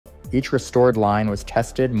Each restored line was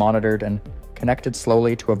tested, monitored, and connected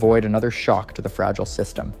slowly to avoid another shock to the fragile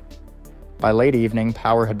system. By late evening,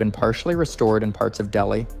 power had been partially restored in parts of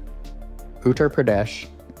Delhi, Uttar Pradesh,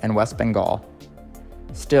 and West Bengal.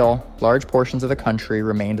 Still, large portions of the country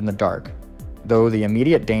remained in the dark. Though the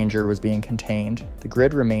immediate danger was being contained, the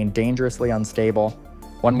grid remained dangerously unstable.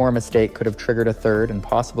 One more mistake could have triggered a third and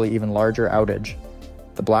possibly even larger outage.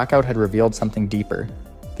 The blackout had revealed something deeper.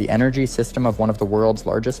 The energy system of one of the world's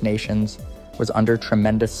largest nations was under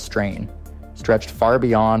tremendous strain, stretched far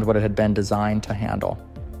beyond what it had been designed to handle.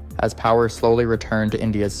 As power slowly returned to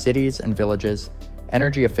India's cities and villages,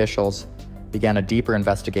 energy officials began a deeper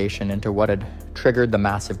investigation into what had triggered the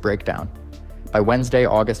massive breakdown. By Wednesday,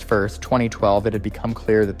 August 1st, 2012, it had become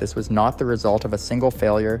clear that this was not the result of a single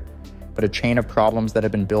failure, but a chain of problems that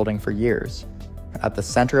had been building for years. At the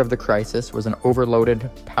center of the crisis was an overloaded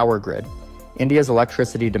power grid. India's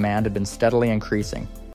electricity demand had been steadily increasing,